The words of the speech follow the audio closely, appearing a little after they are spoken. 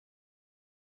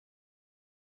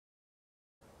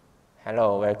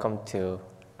Hello, welcome to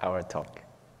our talk.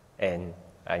 And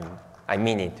I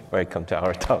mean it, welcome to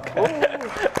our talk.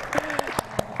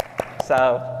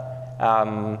 So,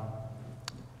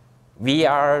 we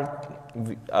are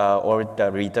all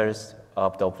the readers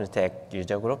of the OpenStack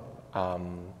user group.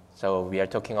 So we are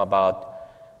talking about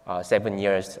 7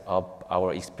 years of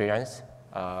our experience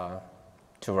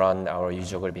to run our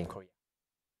user group in Korea.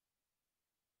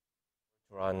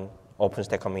 To run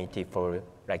OpenStack community for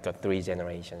like 3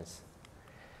 generations.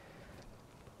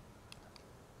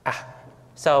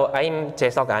 So I'm Jae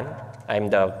Seok-an. I'm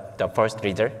the first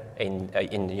reader in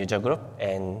the user group.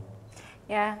 And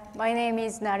yeah, my name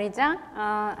is Nari Jang.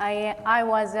 I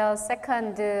was a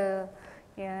second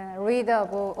reader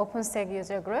of OpenStack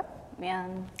user group.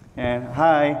 And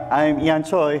hi, I'm Ian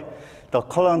Choi, the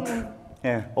current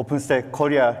OpenStack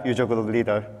Korea user group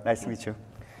leader. Nice to meet you.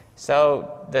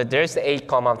 So there's a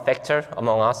common factor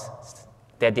among us,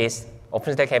 that is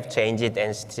OpenStack have changed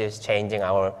and is changing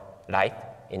our life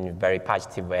in a very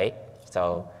positive way.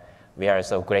 So we are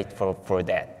so grateful for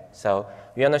that. So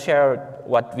we want to share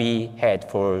what we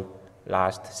had for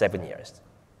last 7 years.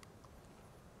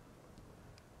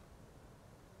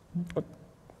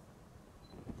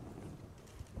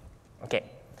 Okay,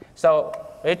 so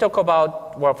we talk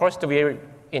about, well, first we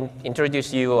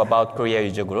introduce you about Korea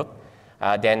user group.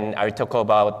 Then I will talk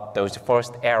about those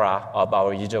first era of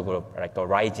our user group, like the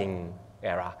rising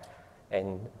era.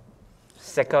 And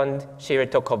second, she will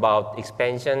talk about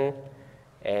expansion.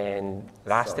 And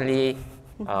lastly,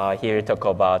 he will talk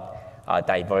about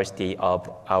diversity of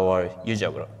our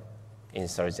user group in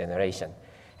third generation.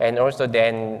 And also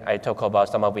then I talk about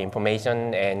some of the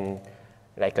information and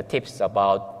like tips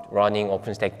about running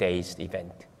OpenStack Days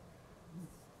event.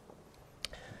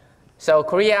 So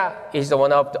Korea is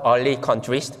one of the early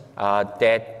countries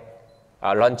that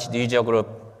launched user group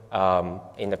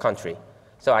in the country.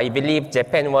 So I believe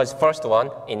Japan was first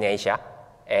one in Asia,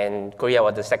 and Korea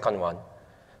was the second one.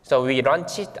 So we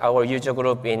launched our user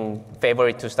group in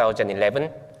February 2011.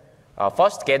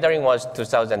 First gathering was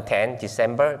 2010,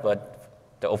 December, but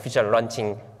the official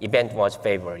launching event was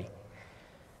February.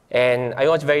 And I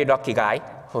was a very lucky guy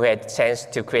who had chance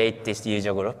to create this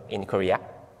user group in Korea,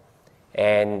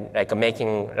 and like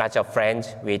making lots of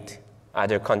friends with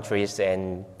other countries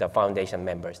and the foundation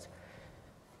members.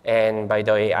 And by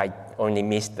the way, I only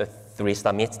missed the 3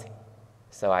 summits.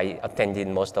 So I attended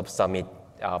most of summit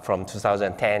from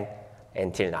 2010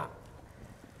 until now.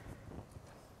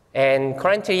 And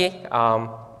currently,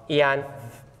 Ian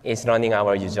is running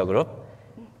our user group.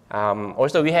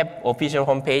 Also, we have official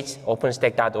homepage,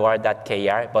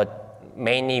 openstack.or.kr, but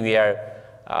mainly we are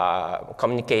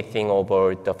communicating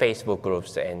over the Facebook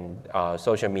groups and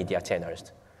social media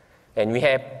channels. And we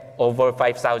have over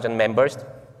 5,000 members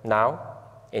now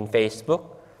in Facebook.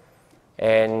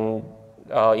 And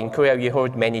in Korea, we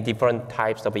hold many different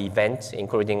types of events,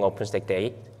 including OpenStack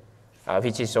Day,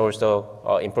 which is also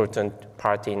an important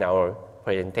part in our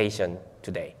presentation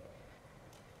today.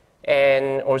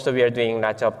 And also, we are doing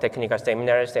lots of technical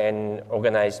seminars and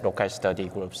organized local study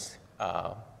groups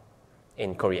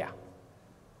in Korea.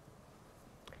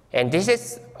 And this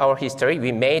is our history.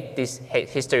 We made this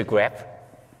history graph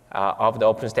of the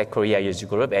OpenStack Korea user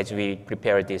group as we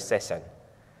prepare this session.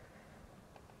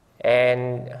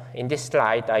 And in this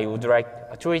slide, I would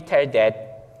like to retell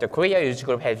that the Korea user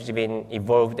group has been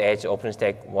evolved as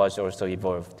OpenStack was also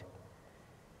evolved.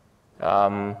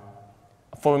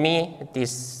 For me,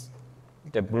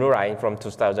 the blue line from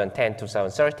 2010 to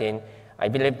 2013, I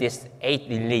believe this 8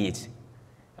 release,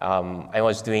 I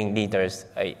was doing leaders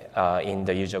in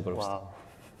the user groups. Wow.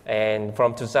 And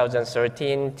from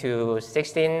 2013 to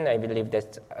 16, I believe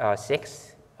that's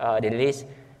 6 release.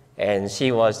 And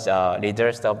she was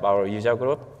leaders of our user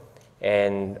group.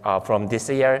 And from this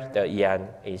year, the Ian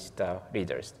is the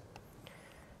leaders.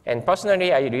 And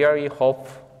personally, I really hope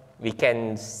we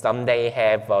can someday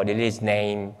have a release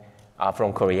name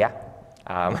from Korea.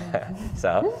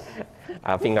 So,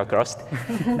 finger crossed.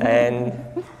 And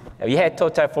we had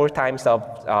total 4 times of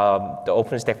the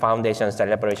OpenStack Foundation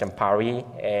celebration party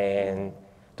and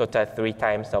total 3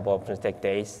 times of OpenStack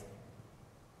Days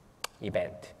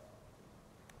event.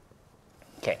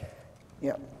 Okay.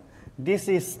 Yeah, this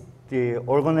is the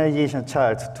organization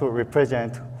chart to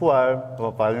represent who are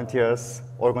volunteers,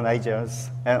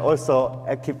 organizers, and also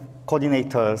active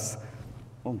coordinators.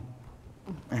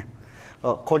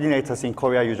 Coordinators in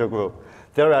Korea user group.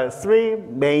 There are 3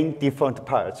 main different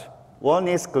parts. One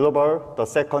is global, the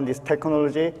second is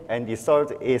technology, and the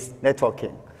third is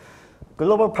networking.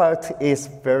 global part is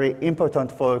very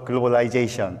important for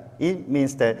globalization. It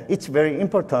means that it's very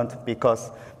important because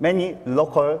many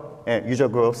local user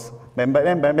groups,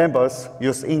 members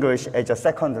use English as a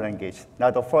second language,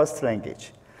 not a first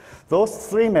language. Those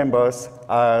three members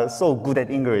are so good at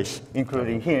English,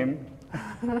 including him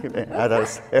and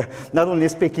others, not only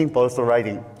speaking but also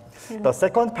writing. The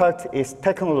second part is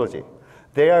technology.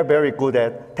 They are very good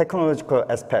at technological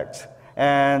aspects.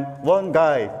 And one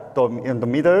guy in the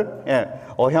middle,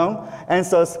 Oh-hyung,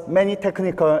 answers many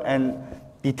technical and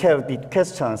detailed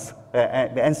questions,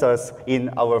 answers in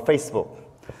our Facebook.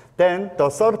 Then the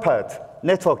third part,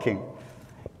 networking.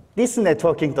 This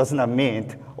networking does not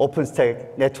mean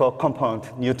OpenStack network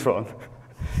component neutron.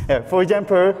 For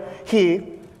example,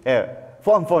 he,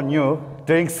 for new,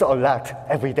 drinks a lot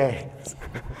every day.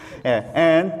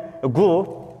 And Gu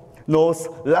knows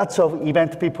lots of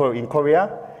event people in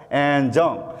Korea, and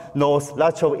Jung knows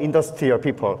lots of industrial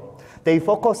people. They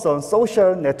focus on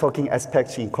social networking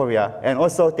aspects in Korea, and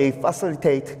also they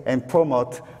facilitate and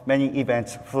promote many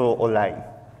events through online.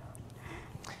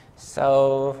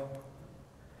 So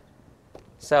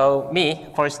me,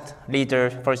 first leader,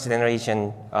 first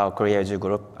generation Korea user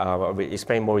group, will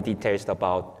explain more details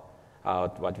about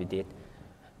what we did.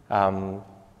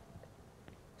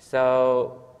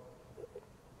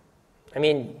 I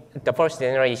mean, the first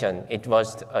generation, it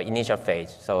was initial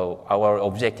phase. So our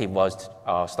objective was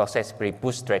successfully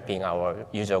bootstrapping our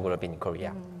user group in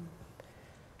Korea.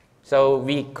 So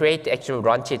we actually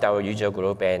launched our user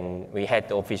group, and we had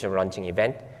the official launching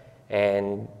event.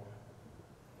 And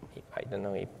I don't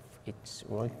know if it's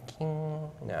working.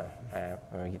 No.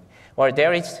 Well,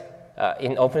 there is,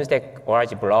 in OpenStack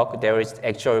ORG blog, there is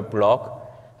actual blog.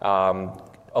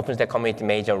 OpenStack community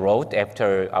major wrote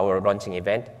after our launching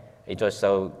event. It was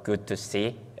so good to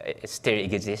see it still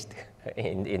exists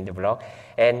in the blog.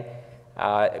 And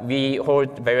we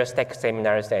hold various tech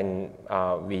seminars, and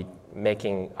we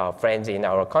making friends in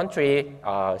our country,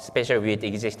 especially with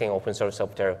existing open source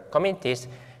software communities.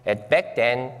 And back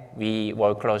then, we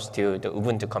were close to the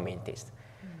Ubuntu communities.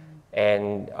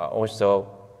 And also,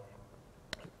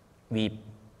 we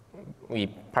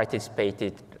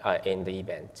participated in the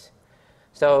event.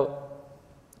 So,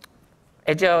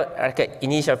 as an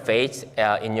initial phase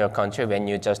in your country, when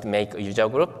you just make a user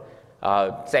group,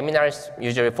 seminars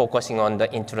usually focusing on the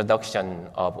introduction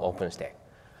of OpenStack.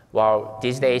 Well,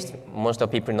 these days, most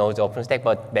of people know OpenStack,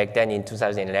 but back then in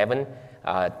 2011,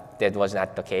 that was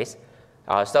not the case.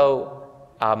 So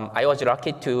I was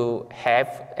lucky to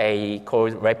have a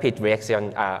called rapid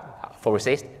reaction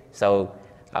forces. So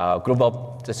a group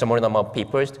of the small number of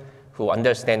people who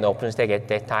understand OpenStack at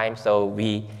that time. So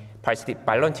we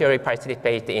voluntarily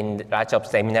participate in lots of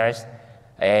seminars,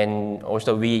 and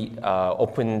also we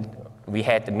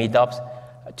had meetups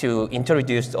to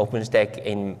introduce OpenStack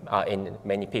in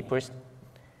many people.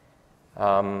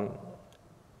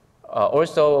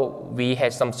 Also, we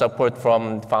had some support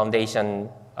from the foundation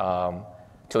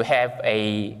to have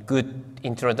a good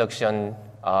introduction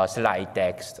slide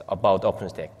text about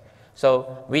OpenStack.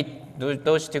 So with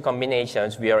those two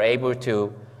combinations, we are able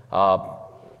to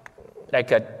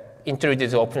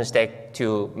introduce OpenStack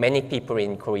to many people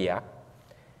in Korea.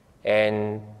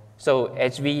 And so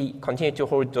as we continue to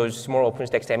hold those small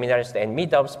OpenStack seminars and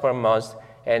meetups per month,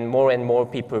 and more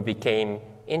people became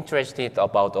interested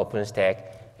about OpenStack,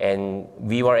 and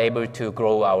we were able to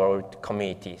grow our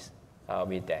communities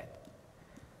with that.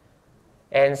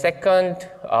 And second,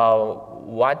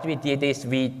 what we did is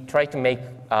we tried to make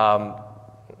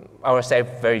ourselves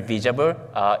very visible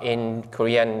in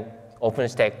Korean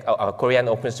OpenStack, Korean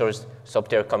open source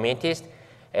software communities,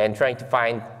 and trying to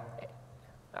find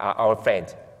our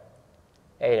friends.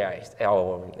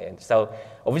 So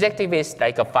objective is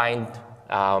find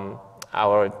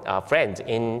our friends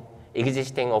in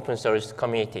existing open source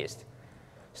communities.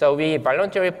 So we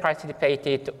voluntarily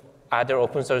participated other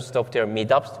open source software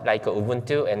meetups like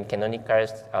Ubuntu and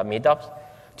Canonical's meetups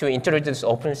to introduce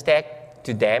OpenStack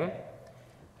to them.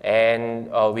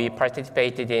 And we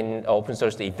participated in open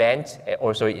source events,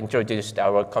 also introduced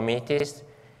our communities,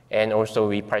 and also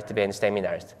we participated in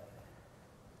seminars.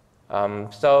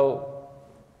 So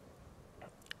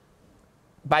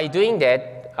by doing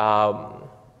that,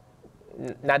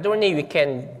 not only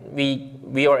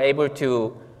we are able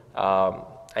to,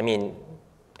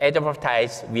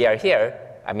 advertise we are here.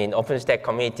 OpenStack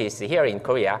community is here in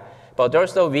Korea, but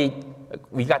also we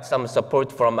got some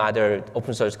support from other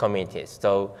open source communities.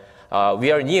 So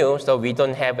we are new, so we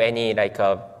don't have any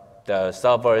the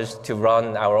servers to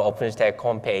run our OpenStack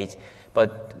homepage,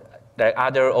 but the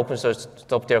other open source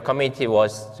software community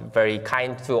was very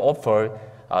kind to offer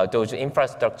those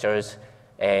infrastructures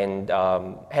and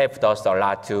helped us a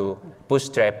lot to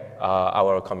bootstrap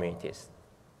our communities.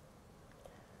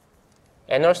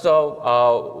 And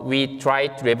also, we try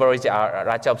to leverage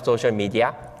lots of social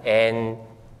media, and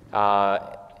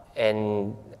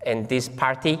this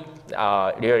party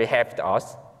really helped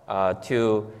us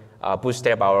to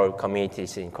bootstrap our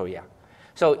communities in Korea.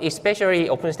 So especially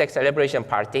OpenStack Celebration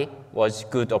Party was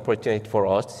good opportunity for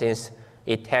us since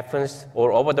it happens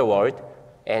all over the world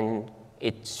and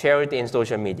it's shared in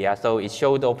social media. So it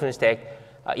showed OpenStack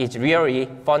is really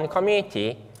fun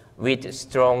community with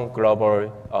strong global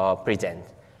presence.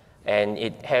 And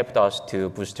it helped us to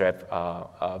bootstrap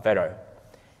better.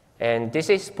 And this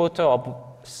is photo of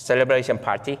celebration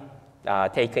party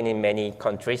taken in many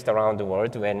countries around the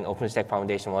world when OpenStack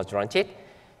Foundation was launched.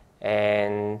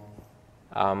 And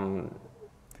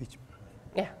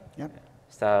yeah. Yep.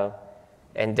 So,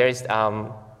 and there's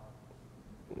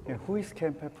who is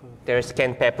Ken Pepper? There's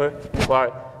Ken Pepper.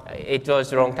 Well, it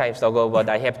was a long time ago, but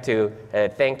I have to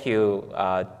thank you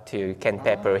to Ken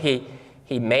Pepper.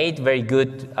 He made very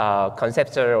good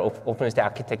conceptual OpenStack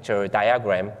architecture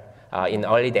diagram in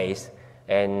early days,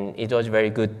 and it was very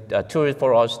good tool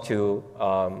for us to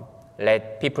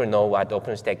let people know what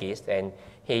OpenStack is. And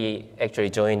he actually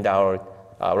joined our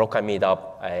local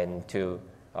meetup and to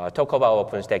talk about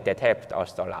OpenStack. That helped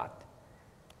us a lot.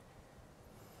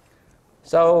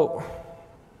 So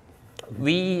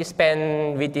we did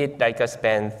spend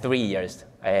 3 years,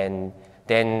 and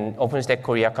then OpenStack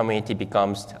Korea community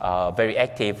becomes very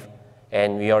active,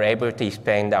 and we are able to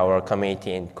expand our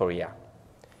community in Korea.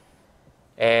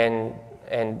 And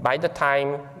by the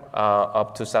time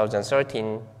of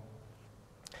 2013,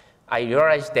 I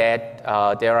realized that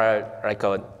there are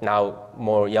now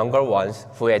more younger ones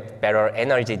who had better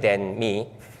energy than me.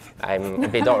 I'm a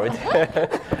bit old.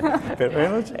 Better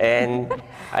energy? And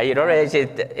I realized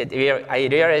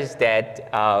that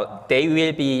they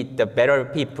will be the better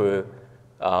people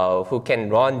who can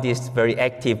run this very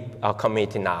active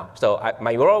community now. So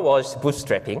my role was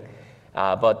bootstrapping,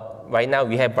 but right now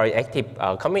we have very active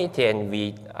community, and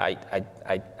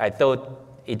I thought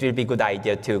it will be a good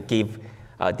idea to give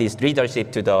this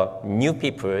leadership to the new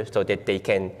people so that they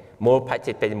can more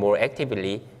participate more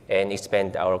actively and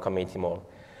expand our community more.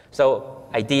 So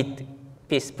I did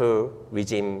peaceful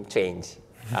regime change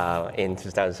in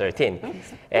 2013.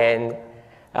 And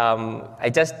I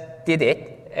just did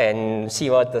it and see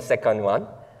what the second one.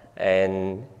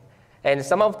 And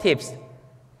some of tips,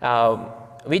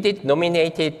 we did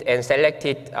nominated and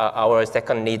selected our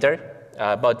second leader,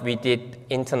 but we did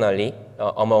internally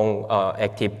among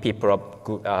active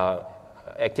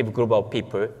group of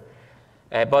people.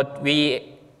 But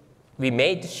we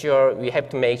have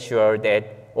to make sure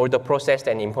that all the process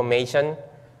and information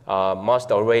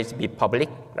must always be public,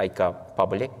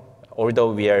 public.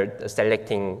 Although we are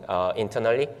selecting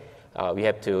internally, we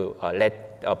have to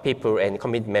let people and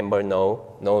committee member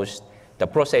knows the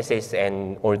processes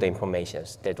and all the information.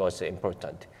 That was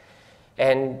important.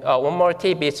 And one more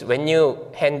tip is when you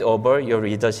hand over your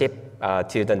leadership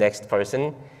to the next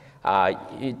person,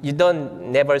 you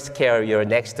don't never scare your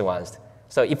next ones.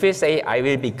 So if you say, I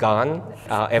will be gone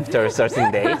after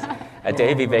certain days, they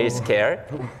will be very scared.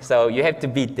 So you have to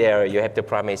be there, you have to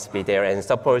promise to be there and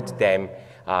support them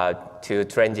to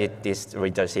transit this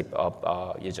leadership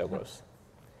of user groups.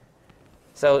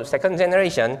 So second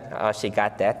generation, she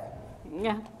got that.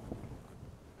 Yeah.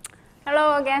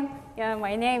 Hello again. Yeah,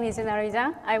 my name is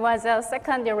Narija. I was a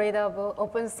second leader of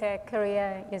OpenStack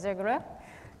Korea user group.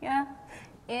 Yeah.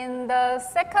 In the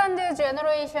second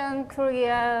generation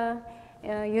Korea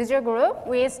user group,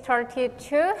 we started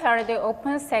to hold the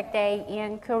OpenStack Day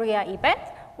in Korea event.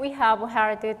 We have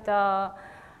held the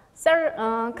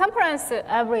conference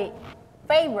every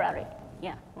February.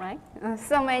 Yeah, right.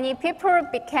 So many people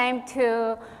became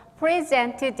to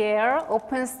present their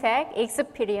OpenStack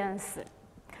experience.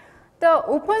 The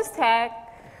OpenStack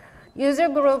user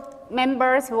group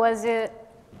members was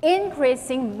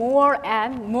increasing more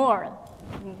and more.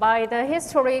 By the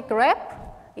history graph,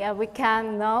 yeah, we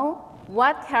can know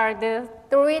what held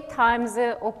 3 times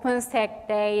OpenStack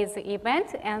Days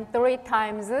event and 3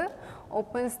 times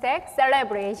OpenStack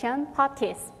celebration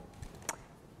parties.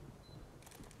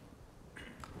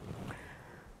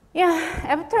 Yeah,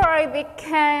 after I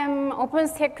became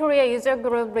OpenStack Korea user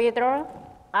group leader,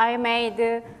 I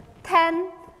made 10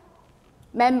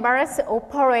 members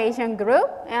operation group,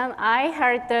 and I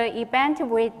held the event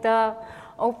with the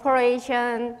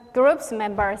operation groups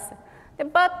members.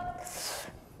 But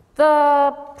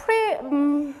the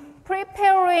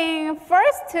preparing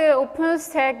first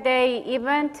OpenStack Day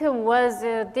event was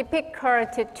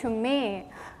difficult to me.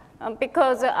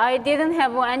 because I didn't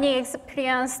have any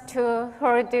experience to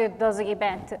hold those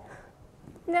events.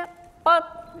 Yeah,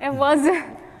 but it was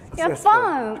yeah,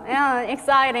 fun and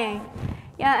exciting.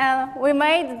 Yeah, and we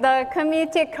made the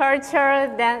community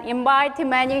culture, then invite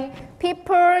many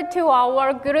people to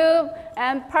our group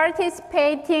and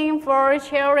participating for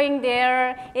sharing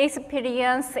their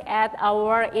experience at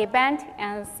our event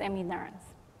and seminars.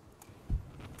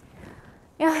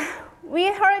 Yeah, we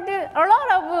heard a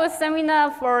lot of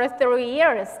seminars for 3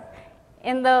 years.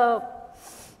 In the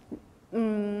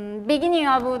beginning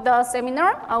of the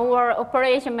seminar, our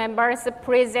operation members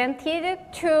presented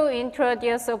to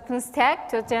introduce OpenStack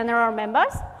to general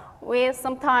members. We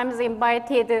sometimes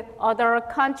invited other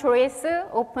countries'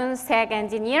 OpenStack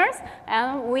engineers,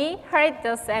 and we held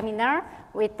the seminar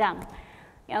with them.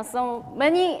 Yeah, so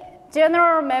many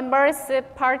general members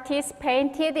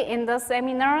participated in the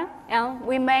seminar, and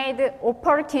we made the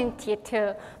opportunity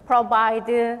to provide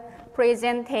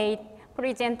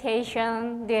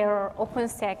presentation their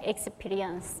OpenStack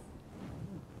experience.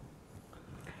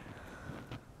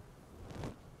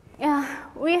 Yeah,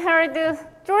 we held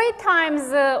 3 times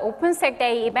OpenStack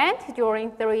Day event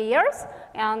during 3 years,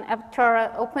 and after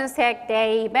OpenStack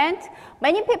Day event,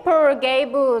 many people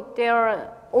gave their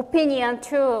opinion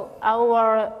to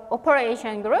our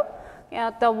operation group.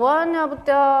 Yeah, the one of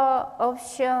the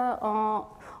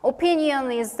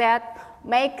opinion is that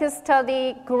make a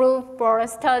study group for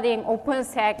studying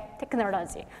OpenStack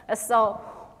technology. So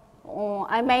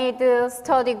I made a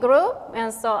study group,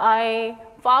 and so I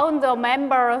found a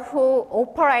member who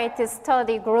operates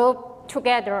study group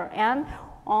together, and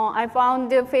I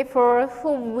found the people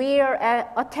who will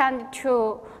attend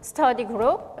to study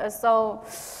group. So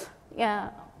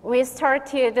yeah, we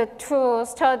started to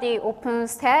study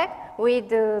OpenStack with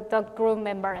the group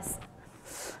members.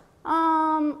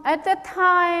 At that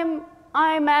time,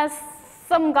 I met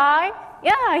some guy.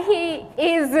 Yeah, he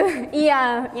is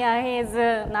Ian. Yeah, he is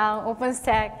now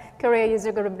OpenStack Korea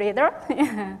user group leader.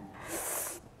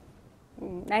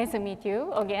 Nice to meet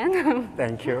you again.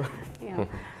 Thank you. Yeah.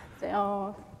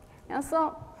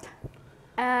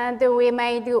 And we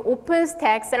made the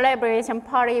OpenStack celebration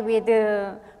party with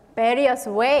various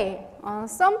way.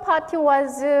 Some party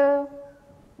was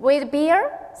with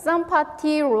beer. Some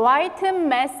party write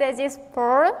messages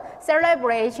for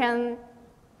celebration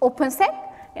OpenStack.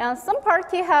 Yeah, some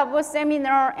party have a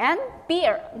seminar and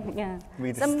beer. Yeah.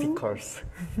 With stickers.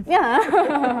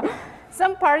 Yeah.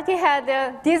 Some party had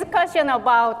a discussion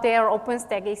about their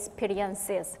OpenStack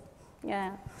experiences.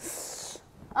 Yeah.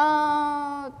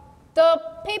 The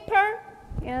paper,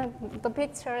 yeah, the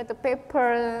picture, the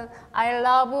paper. I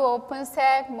love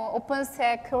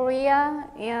OpenStack Korea.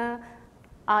 Yeah.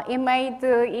 I made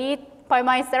it by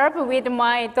myself with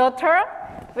my daughter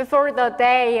before the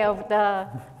day of the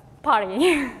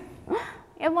party.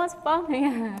 It was fun.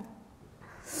 Yeah.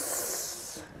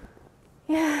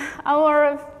 Yeah,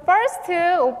 our first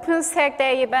OpenStack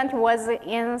Day event was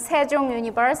in Sejong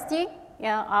University.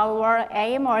 Yeah, our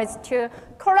aim was to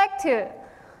collect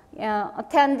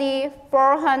attendee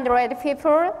 400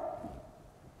 people.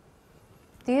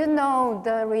 Do you know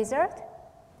the result?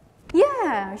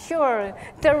 Yeah, sure.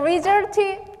 The result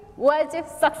was a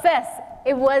success.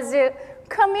 It was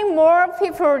coming more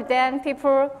people than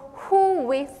people who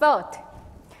we thought.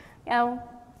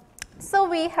 So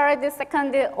we had the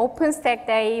second OpenStack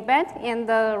Day event in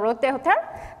the Lotte Hotel.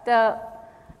 The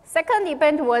second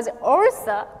event was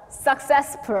also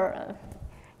successful.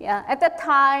 Yeah, at the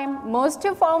time, most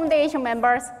foundation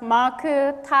members, Mark,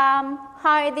 Tom,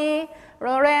 Heidi,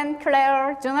 Lauren,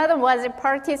 Claire, Jonathan was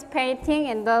participating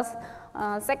in the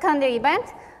second event,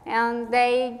 and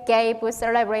they gave a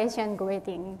celebration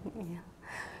greeting. Yeah.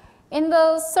 In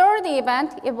the third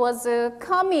event, it was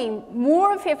coming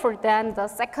more people than the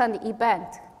second event.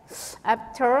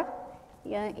 After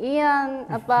Ian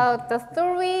about the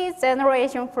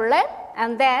 3-generation plan,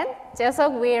 and then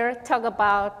Jason will talk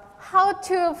about how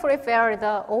to prepare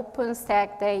the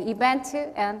OpenStack Day event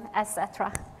and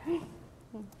etc.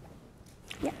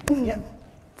 Yeah. Yeah.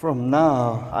 From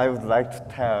now, I would like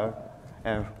to tell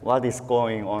what is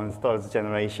going on 3rd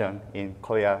generation in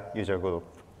Korea user group.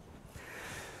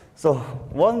 So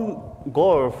one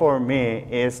goal for me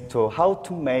is how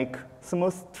to make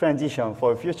smooth transition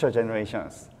for future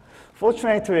generations.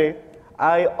 Fortunately,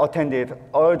 I attended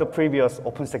all the previous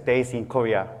OpenStack days in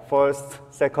Korea, 1st,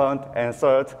 2nd, and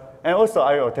 3rd, and also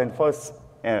I attend 1st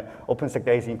OpenStack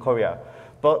days in Korea.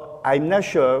 But I'm not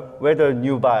sure whether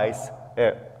new guys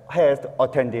had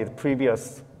attended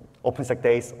previous OpenStack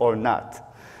days or not.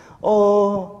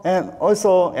 And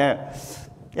also,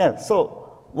 so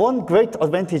one great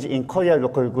advantage in Korea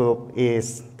local group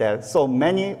is that so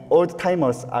many old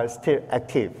timers are still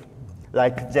active,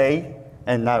 like Jay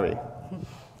and Nari.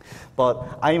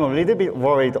 But I'm a little bit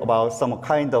worried about some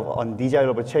kind of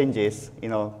undesirable changes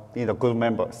in the group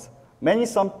members.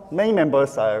 Many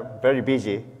members are very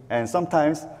busy, and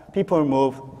sometimes people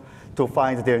move to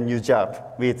find their new job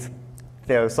with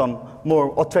some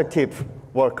more attractive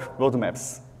work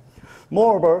roadmaps.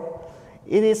 Moreover,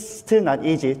 it is still not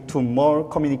easy to more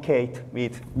communicate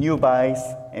with newbies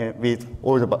and with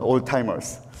old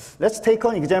timers. Let's take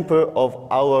an example of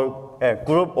our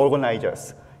group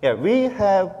organizers. Yeah, we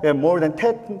have more than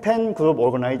 10 group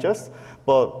organizers,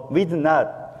 but we do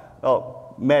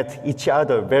not met each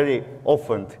other very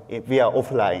often via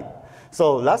offline.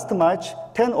 So last March,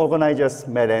 10 organizers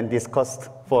met and discussed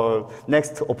for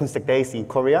next OpenStack days in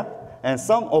Korea. And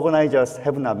some organizers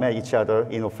have not met each other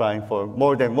in offline for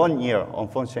more than 1 year on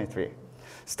Phone23.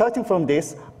 Starting from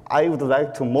this, I would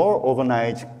like to more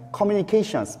organize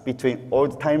communications between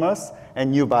old timers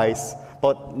and newbies,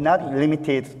 but not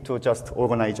limited to just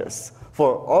organizers.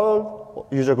 For all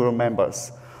user group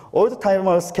members, old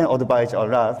timers can advise a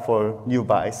lot for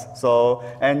newbies.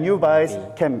 And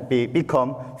newbies can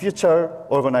become future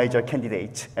organizer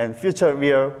candidates and future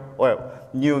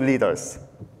new leaders.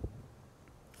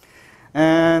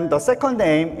 And the second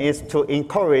aim is to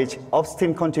encourage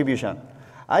upstream contribution.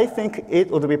 I think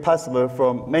it would be possible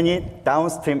from many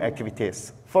downstream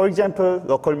activities. For example,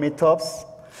 local meetups.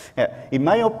 In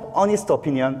my honest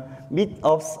opinion,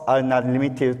 meetups are not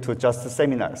limited to just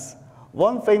seminars.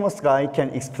 One famous guy can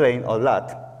explain a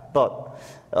lot, but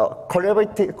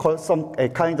some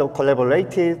kind of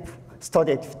collaborative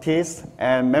study activities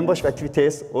and membership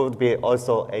activities would be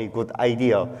also a good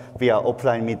idea via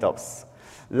offline meetups.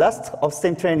 Last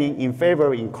upstream training in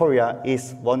February in Korea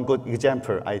is one good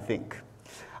example, I think.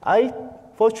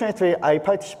 Fortunately, I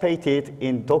participated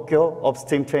in Tokyo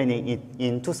upstream training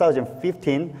in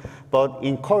 2015, but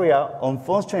in Korea on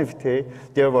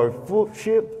Phone23, there were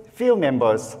few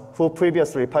members who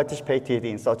previously participated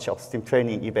in such upstream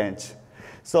training events.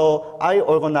 So I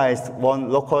organized one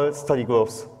local study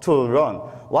groups to learn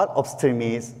what upstream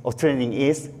training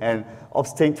is and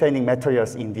upstream training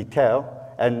materials in detail.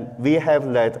 And we have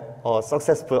led a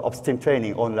successful upstream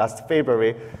training on last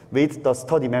February with the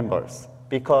study members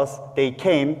because they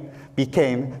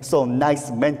became so nice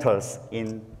mentors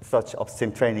in such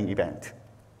upstream training event.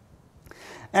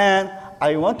 And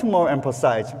I want to more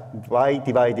emphasize by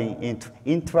dividing into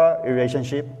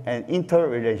intra-relationship and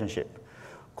inter-relationship.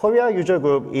 Korea user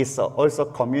group is also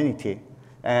community,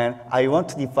 and I want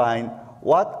to define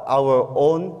what our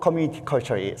own community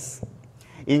culture is.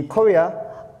 In Korea,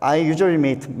 I usually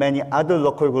meet many other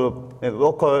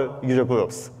local user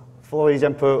groups. For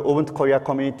example, Ubuntu Korea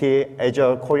community,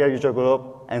 Azure Korea user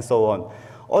group, and so on.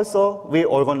 Also, we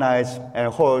organize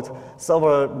and hold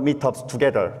several meetups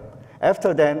together.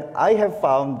 After that, I have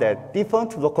found that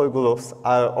different local groups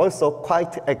are also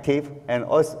quite active, and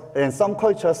some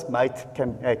cultures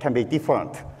can be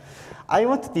different. I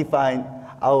want to define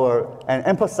and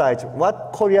emphasize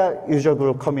what Korea user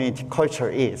group community culture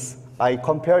is by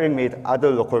comparing with other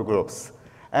local groups.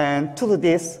 And to do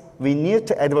this, we need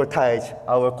to advertise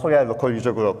our Korea local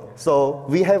user group. So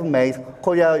we have made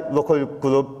Korea local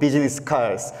group business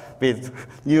cards with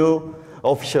new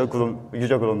official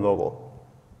user group logo.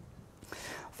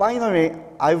 Finally,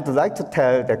 I would like to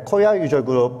tell that Korea user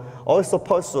group also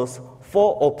pursues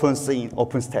 4 opens in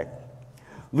OpenStack.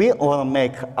 We want to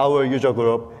make our user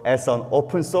group as an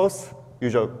open source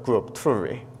user group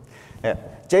truly.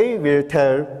 Jay will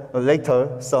tell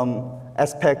later some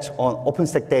aspects on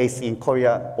OpenStack Days in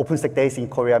Korea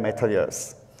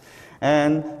materials.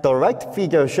 And the right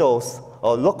figure shows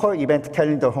a local event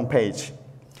calendar homepage.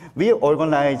 We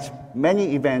organize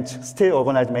many events,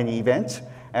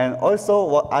 and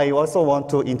I also want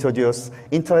to introduce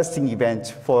interesting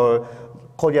events for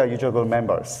Korea user group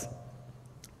members.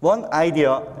 One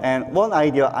idea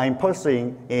I'm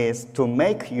pursuing is to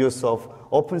make use of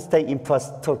OpenStack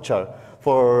infrastructure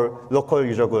for local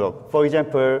user group. For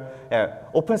example,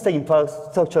 OpenStack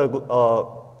infrastructure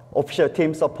official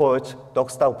team support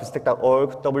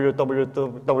docs.openstack.org,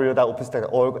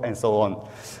 www.openstack.org, and so on.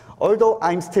 Although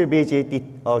I'm still busy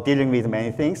dealing with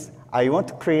many things, I want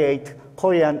to create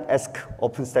Korean-esque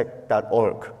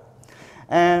OpenStack.org.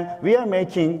 And we are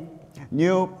making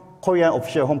new Korean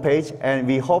official homepage, and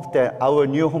we hope that our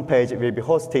new homepage will be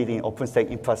hosted in OpenStack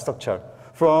infrastructure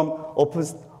from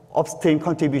upstream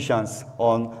contributions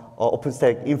on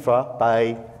OpenStack infra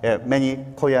by many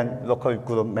Korean local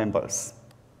group members.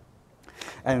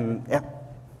 And yeah.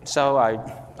 So I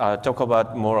talk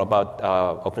more about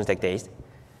OpenStack Days.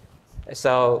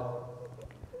 So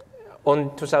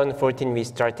on 2014, we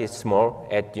started small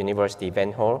at University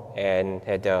Event Hall and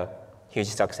had a huge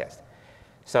success.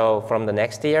 So from the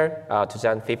next year,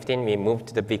 2015, we moved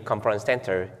to the big conference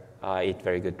center at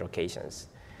very good locations.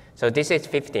 So this is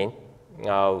 15.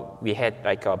 We had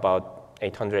like about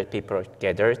 800 people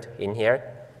gathered in here,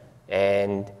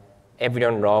 and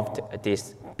everyone loved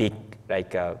this big,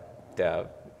 like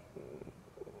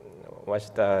what's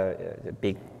the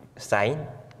big sign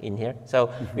in here?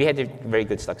 So we had a very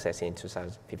good success in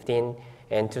 2015.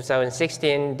 And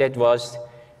 2016, that was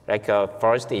like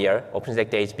first year, OpenStack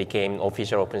Days became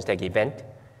official OpenStack event,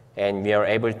 and we are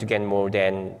able to get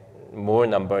more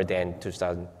number than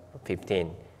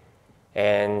 2015.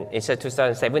 And it's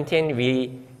 2017,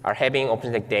 we are having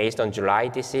OpenStack Days on July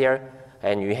this year,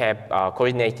 and we have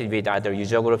coordinated with other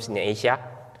user groups in Asia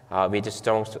with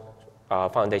strong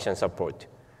foundation support.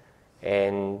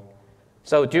 And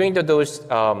so during those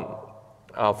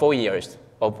 4 years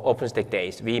of OpenStack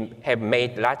Days, we have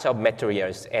made lots of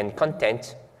materials and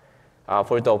content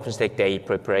for the OpenStack Day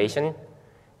preparation.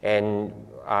 And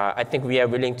I think we are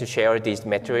willing to share these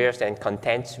materials and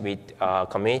contents with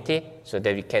community so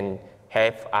that we can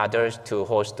help others to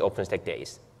host OpenStack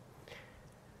Days.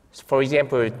 So for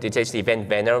example, this event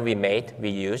banner we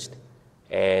used,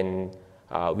 and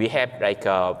we have like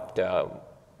the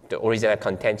original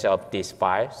contents of this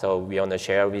file, so we want to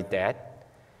share with that.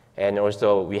 And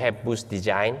also we have booth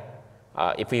design.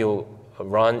 If you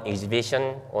run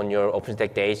exhibition on your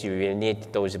OpenStack Days, you will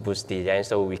need those booth designs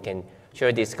so we can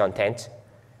share this content.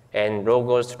 And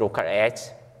logos, local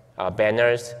ads,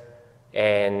 banners,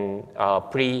 and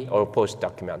pre or post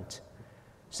documents.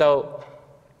 So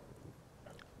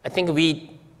I think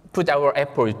we put our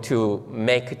effort to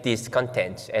make these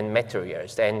contents and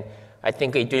materials, and I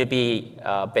think it will be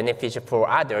beneficial for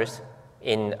others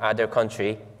in other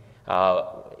countries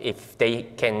if they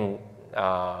can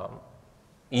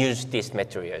use this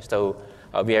material. So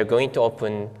we are going to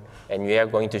open and we are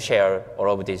going to share all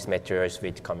of these materials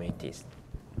with communities.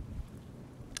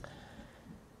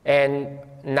 And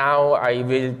now I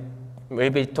will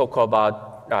maybe talk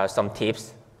about some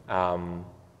tips of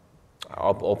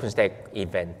OpenStack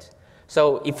event.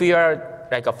 So if you are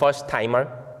like a first timer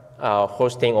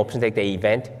hosting OpenStack Day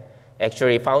event,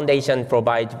 actually Foundation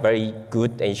provides very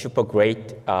good and super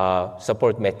great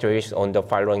support materials on the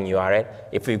following URL.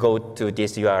 If you go to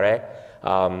this URL,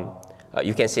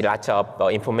 you can see lots of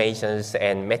information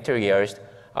and materials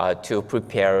to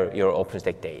prepare your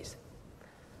OpenStack Days.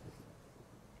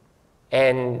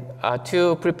 And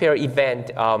to prepare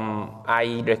event,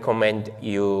 I recommend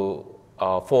you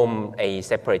form a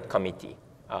separate committee.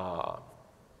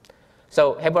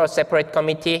 So have a separate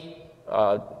committee.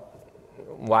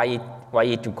 Why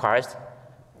it requires?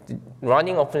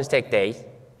 Running OpenStack Days,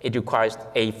 it requires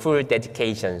a full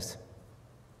dedications.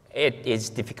 It is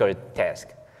a difficult task.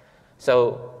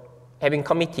 So having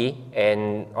committee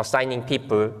and assigning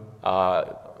people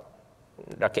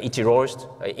like each roles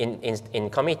in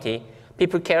committee,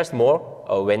 people cares more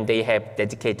when they have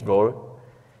dedicated role.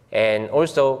 And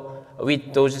also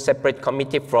with those separate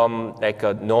committee from like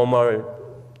a normal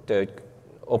the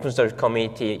open source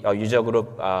community or user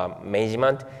group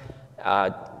management,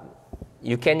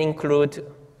 you can include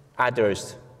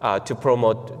others to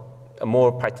promote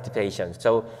more participation.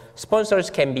 So sponsors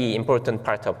can be important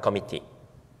part of committee.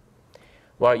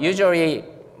 Well, usually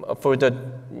for the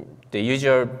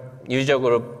user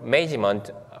group management,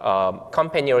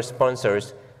 company or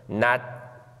sponsors, not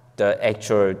the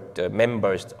actual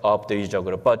members of the user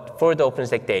group, but for the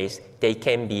OpenStack Days, they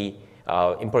can be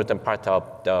important part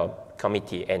of the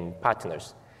committee and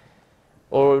partners.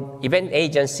 Or event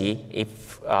agency,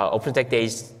 if OpenStack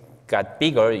Days got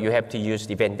bigger, you have to use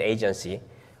event agency,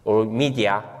 or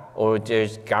media, or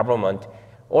there's government.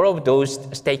 All of those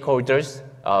stakeholders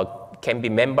can be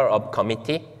member of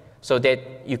committee so that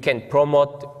you can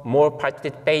promote more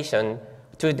participation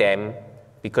to them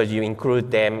because you include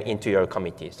them into your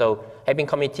committee. So having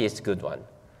committee is a good one.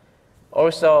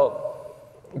 Also,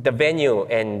 the venue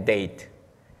and date.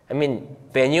 I mean,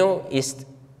 venue is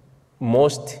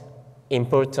most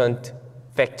important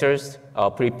factors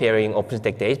of preparing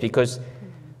OpenStack Days because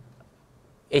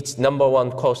it's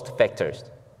 #1 cost factors,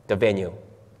 the venue.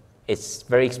 It's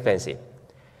very expensive.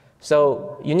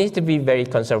 So you need to be very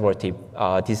conservative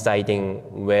deciding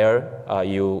where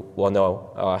you want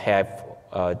to have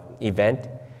event,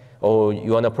 or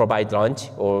you want to provide lunch,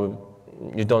 or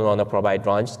you don't want to provide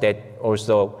lunch. That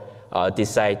also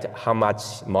decide how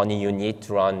much money you need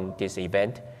to run this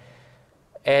event.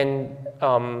 And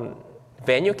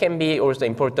venue can be also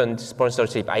important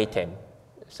sponsorship item.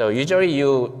 So usually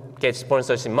you get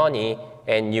sponsorship money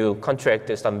and you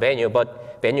contract some venue,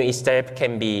 but venue itself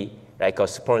can be like a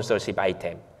sponsorship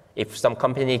item. If some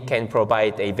company can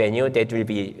provide a venue, that will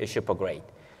be super great.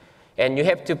 And you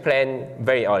have to plan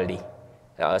very early.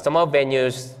 Some of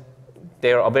venues,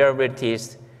 their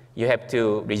availabilities, you have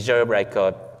to reserve like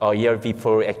a year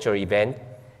before actual event.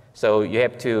 So you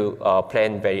have to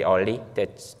plan very early.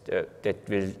 That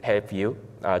will help you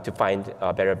to find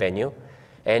a better venue.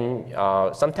 And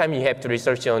sometimes you have to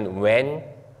research on when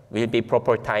will be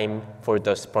proper time for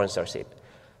the sponsorship.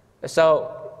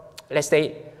 So let's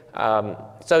say,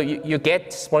 so you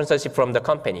get sponsorship from the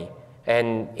company,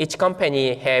 and each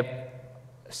company have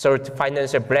certain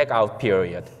financial blackout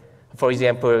period. For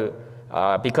example,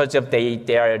 because of they're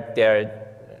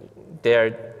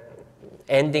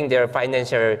ending their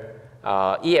financial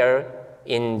year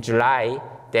in July,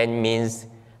 that means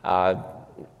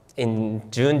in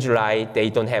June, July, they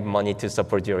don't have money to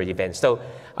support your event. So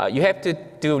you have to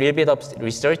do a little bit of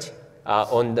research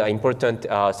on the important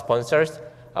sponsors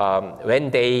when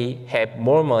they have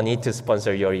more money to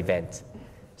sponsor your event.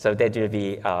 So that will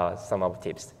be some of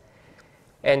the tips.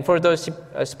 And for those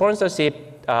sponsorship,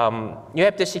 you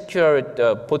have to secure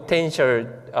the potential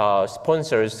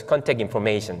sponsors' contact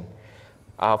information.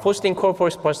 Posting call for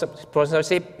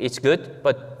sponsorship is good,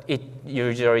 but it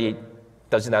usually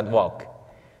does not work.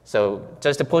 So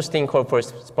just the posting call for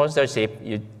sponsorship,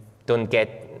 you don't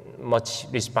get much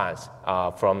response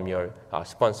from your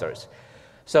sponsors.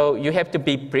 So you have to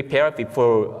be prepared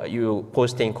before you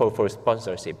posting call for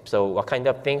sponsorship. So what kind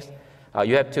of things?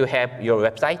 You have to have your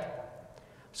website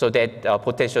so that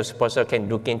potential sponsor can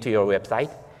look into your website.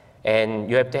 And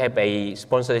you have to have a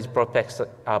sponsorship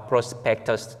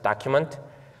prospectus document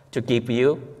to give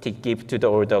to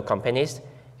all the companies.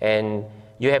 And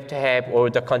you have to have all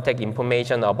the contact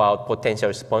information about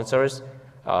potential sponsors.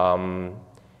 And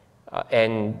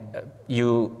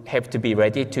you have to be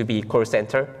ready to be call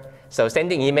center. So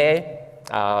sending email,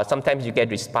 sometimes you get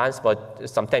response, but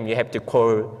sometimes you have to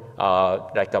call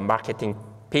like the marketing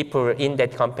people in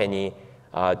that company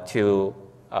to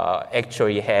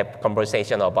actually have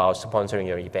conversation about sponsoring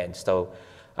your event. So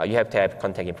you have to have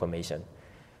contact information.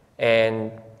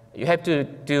 And you have to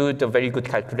do the very good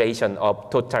calculation of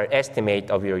total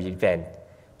estimate of your event,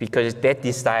 because that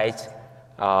decides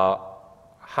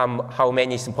how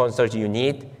many sponsors you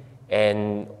need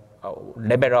and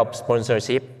level of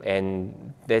sponsorship,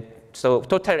 and that, so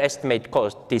total estimate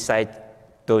cost decide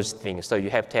those things. So you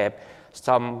have to have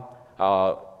some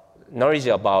knowledge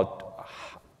about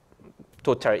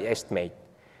total estimate.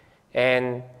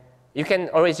 And you can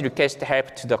always request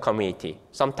help to the community.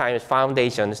 Sometimes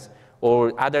foundations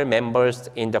or other members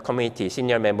in the community,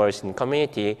 senior members in the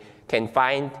community, can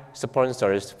find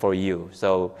sponsors for you.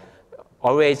 So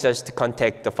always just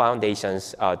contact the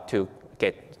foundations to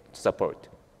get support.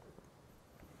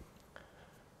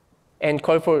 And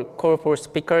call for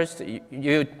speakers,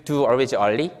 you do always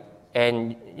early,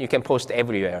 and you can post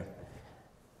everywhere.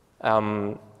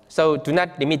 So do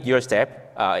not limit yourself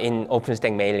in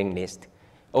OpenStack mailing list.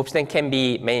 OpenStack can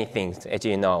be many things, as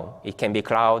you know. It can be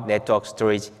cloud, network,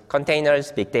 storage,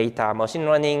 containers, big data, machine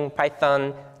learning,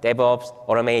 Python, DevOps,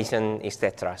 automation,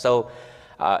 etc. So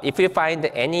if you find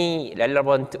any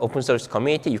relevant open source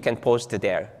community, you can post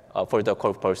there for the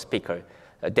call for speaker.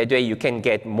 That way you can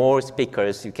get more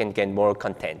speakers, you can get more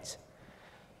content.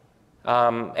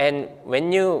 And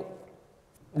when you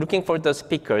looking for the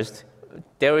speakers,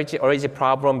 there is always a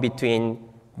problem between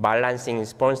balancing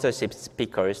sponsorship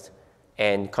speakers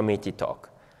and community talk.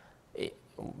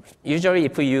 Usually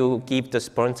if you give the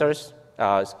sponsors,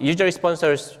 usually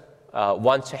sponsors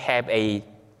want to have a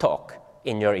talk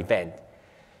in your event.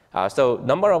 So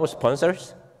number of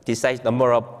sponsors decides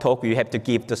number of talk you have to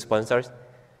give to sponsors,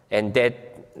 and that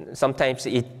sometimes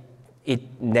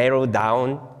it narrows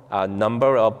down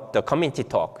number of the community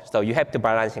talk. So you have to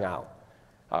balancing out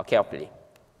carefully.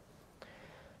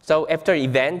 So after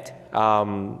event,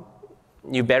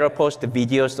 you better post the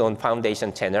videos on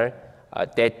Foundation channel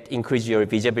that increase your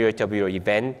visibility of your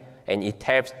event, and it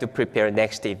helps to prepare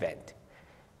next event.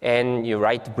 And you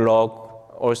write blog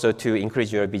also to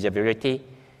increase your visibility,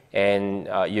 and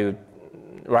you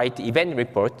write event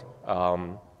report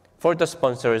for the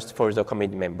sponsors, for the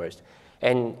community members.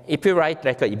 And if you write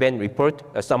like an event report,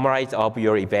 a summary of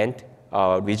your event,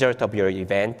 result of your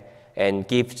event, and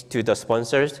give to the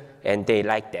sponsors, and they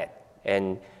like that.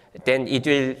 And then it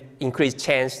will increase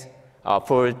chance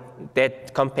for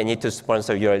that company to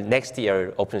sponsor your next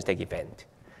year OpenStack event.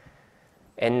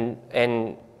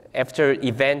 And after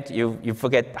event, you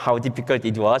forget how difficult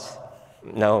it was.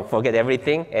 No, forget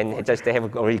everything, and just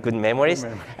have very good memories.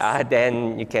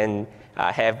 Then you can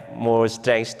have more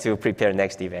strength to prepare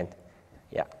next event.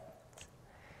 Yeah.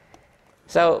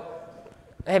 So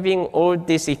having all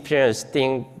this experience,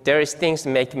 there's things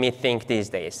make me think these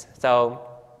days. So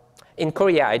in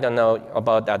Korea, I don't know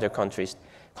about other countries,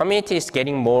 community is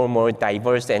getting more and more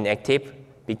diverse and active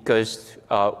because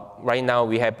right now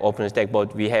we have OpenStack,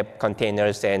 but we have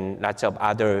containers and lots of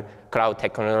other cloud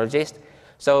technologies.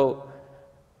 So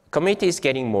community is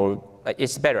getting more,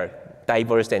 it's better,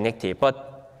 diverse and active, but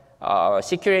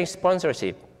securing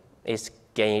sponsorship is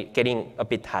getting a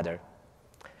bit harder.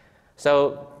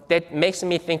 So that makes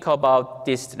me think about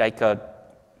this, like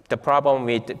the problem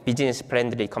with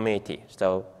business-friendly community.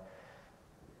 So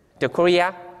the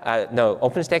Korea,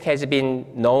 OpenStack has been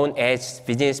known as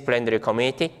business-friendly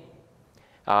community.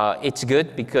 It's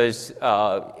good because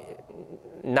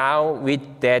now with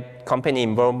that company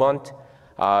involvement,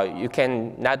 you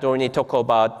can not only talk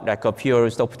about like a pure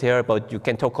software, but you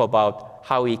can talk about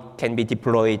how it can be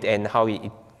deployed and how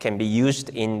it can be used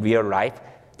in real life.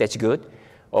 That's good.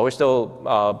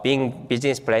 Also, being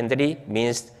business-friendly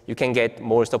means you can get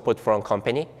more support from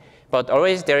company. But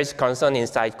always there is concern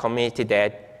inside community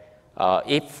that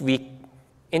if we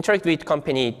interact with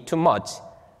company too much,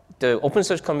 the open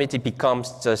source community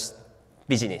becomes just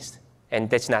business, and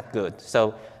that's not good.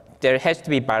 So there has to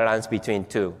be balance between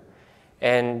two.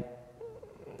 And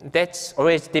that's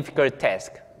always a difficult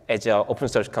task as an open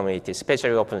source community,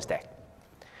 especially OpenStack.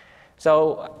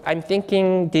 So I'm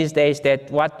thinking these days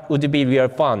that what would be real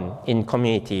fun in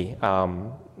community.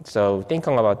 So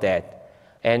thinking about that.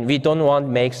 And we don't want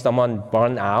to make someone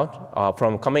burn out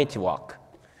from community work.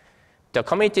 The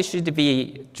community should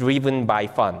be driven by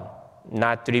fun,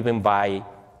 not driven by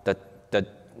the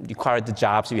required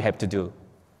jobs we have to do.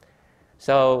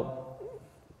 So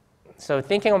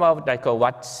thinking about like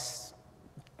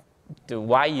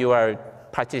why you are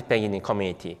participating in the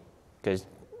community, because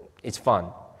it's fun.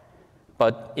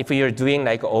 But if you're doing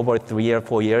like over 3 or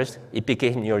 4 years, it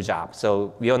became your job.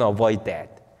 So we want to avoid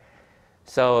that.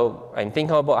 So I'm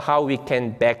thinking about how we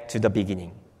can back to the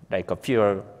beginning, like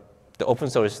the open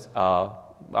source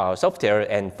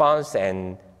software and funds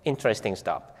and interesting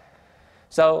stuff.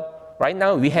 So right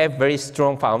now we have very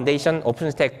strong foundation.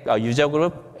 OpenStack user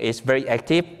group is very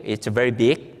active. It's very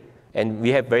big. And we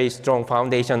have very strong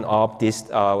foundation of this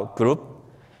group.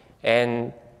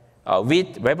 And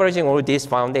with leveraging all these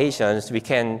foundations, we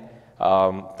can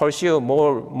pursue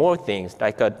more things.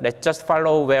 Like let's just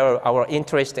follow where our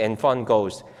interest and fun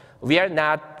goes. We are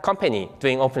not company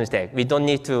doing OpenStack. We don't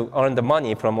need to earn the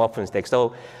money from OpenStack.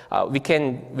 So we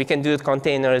can do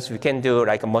containers. We can do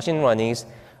like machine learnings.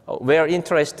 Where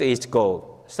interest is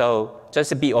go. So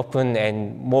just be open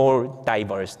and more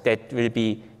diverse. That will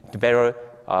be better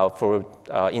for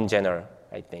in general,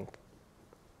 I think.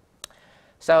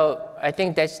 So I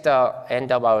think that's the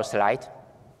end of our slide.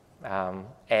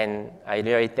 And I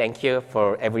really thank you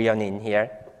for everyone in here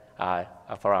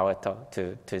for our talk,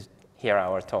 to hear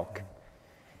our talk.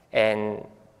 And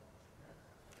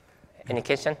any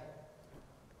question?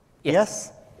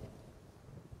 Yes.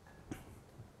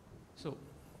 So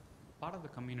part of the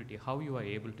community, how you are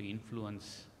able to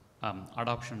influence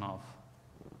adoption of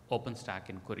OpenStack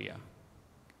in Korea?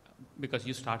 Because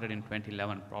you started in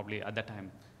 2011, probably at that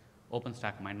time,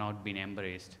 OpenStack might not have been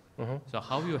embraced. Mm-hmm. So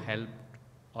how you help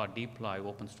or deploy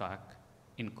OpenStack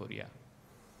in Korea?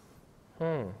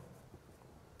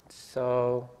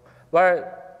 So, well,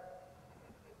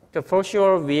 for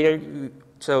sure, we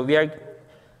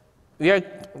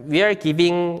are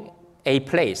giving a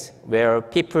place where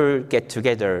people get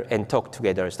together and talk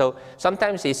together. So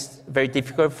sometimes it's very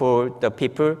difficult for the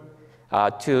people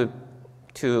to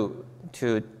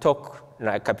talk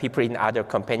like people in other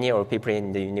company or people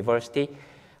in the university,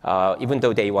 even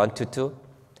though they want to.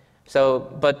 So,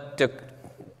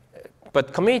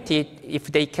 but community,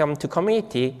 if they come to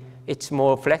community, it's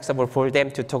more flexible for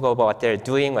them to talk about what they're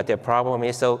doing, what their problem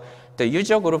is. So the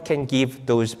user group can give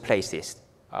those places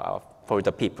for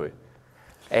the people.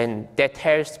 And that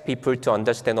helps people to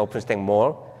understand OpenStack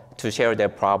more, to share their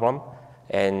problem,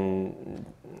 and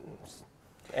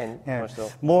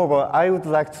also. Moreover, I would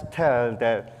like to tell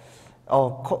that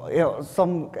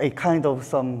some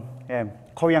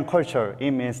Korean culture.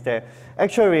 It means that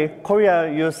actually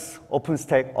Korea use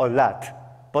OpenStack a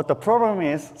lot, but the problem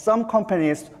is some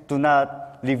companies do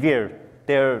not reveal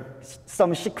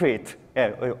some secret,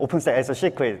 OpenStack as a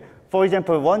secret. For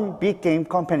example, one big game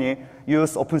company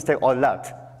use OpenStack a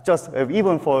lot, just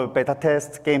even for beta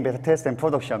test, game beta test and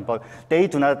production, but they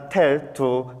do not tell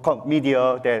to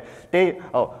media that they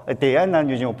are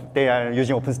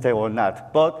using OpenStack or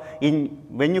not. But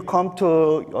when you come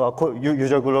to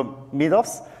user group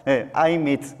meetups, I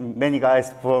meet many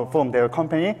guys from their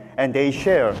company, and they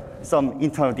share some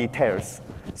internal details.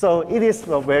 So it is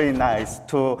very nice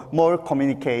to more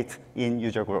communicate in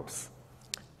user groups.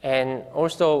 And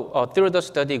also, through the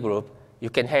study group, you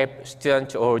can help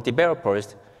students or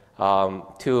developers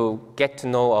to get to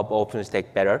know of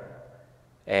OpenStack better,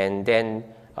 and then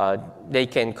they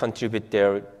can contribute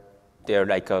their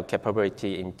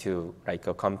capability into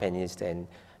companies, and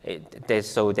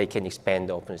so they can expand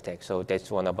OpenStack. So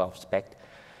that's one of our aspects.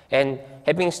 And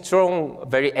having strong,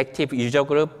 very active user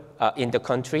group in the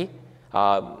country,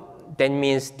 that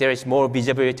means there is more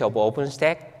visibility of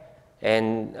OpenStack,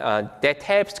 and that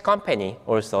helps company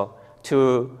also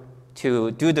to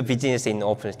do the business in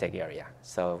OpenStack area.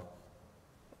 So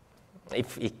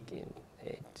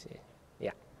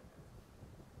yeah.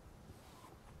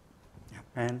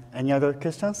 And any other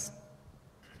questions?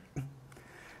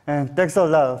 And thanks a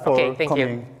lot for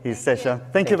coming this session.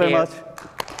 Thank you very much.